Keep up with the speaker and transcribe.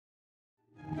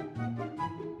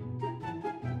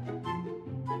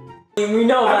We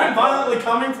know that. I've been violently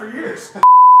coming for years.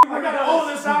 I gotta hold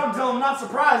this out until I'm not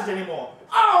surprised anymore.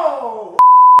 Oh!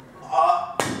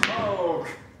 Oh!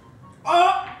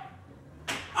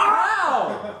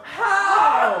 How?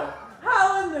 How?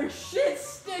 How in the shit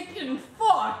sticking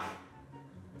fuck?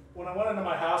 When I went into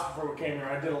my house before we came here,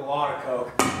 I did a lot of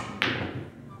coke.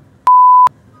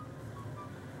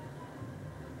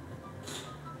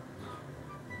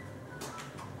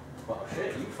 Well,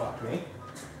 shit, you fucked me.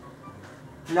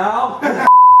 No.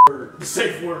 The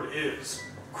safe word is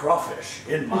crawfish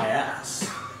in my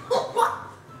ass.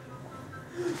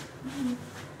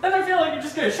 Then I feel like you're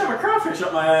just gonna shove a crawfish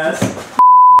up my ass.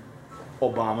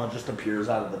 Obama just appears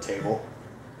out of the table.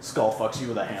 Skull fucks you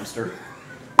with a hamster.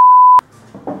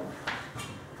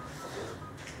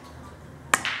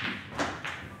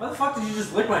 Why the fuck did you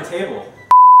just lick my table?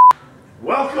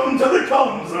 Welcome to the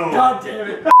Cone Zone! God damn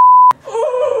it.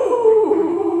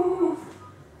 Ooh.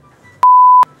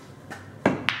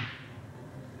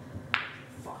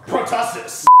 Fuck.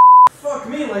 Protussis! Fuck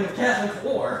me like a Catholic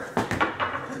whore.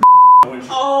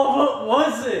 Oh, what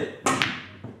was it?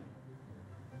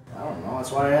 I don't know,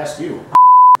 that's why I asked you.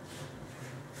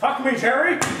 Fuck me,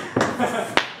 Jerry!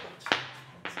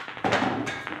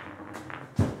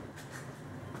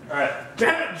 Alright.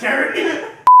 Damn it, Jerry!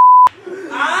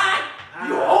 Ah!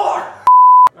 You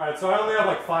whore! Alright, so I only have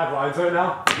like 5 lines right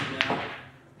now. Yeah.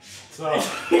 So,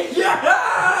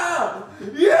 Yeah!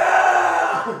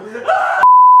 Yeah!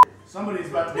 Somebody's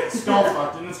about to get skull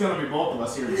fucked, and it's gonna be both of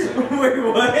us here in a second. Wait,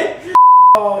 what?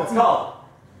 oh, it's called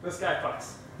This Guy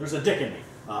Fucks. There's a dick in me.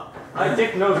 My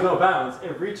dick knows no bounds.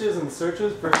 It reaches and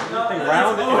searches for anything that's-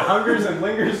 round. oh. It hungers and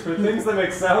lingers for things that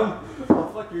make sound. I'll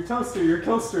fuck your toaster, your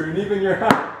coaster, and even your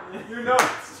house. You know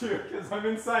it's true, because I'm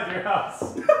inside your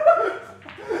house.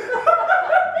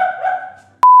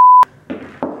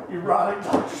 Erotic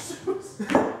Dr. Seuss.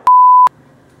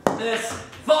 This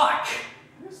fuck!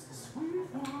 It's the sweet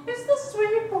one. It's the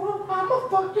sweet one. I'm a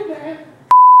fucking dad.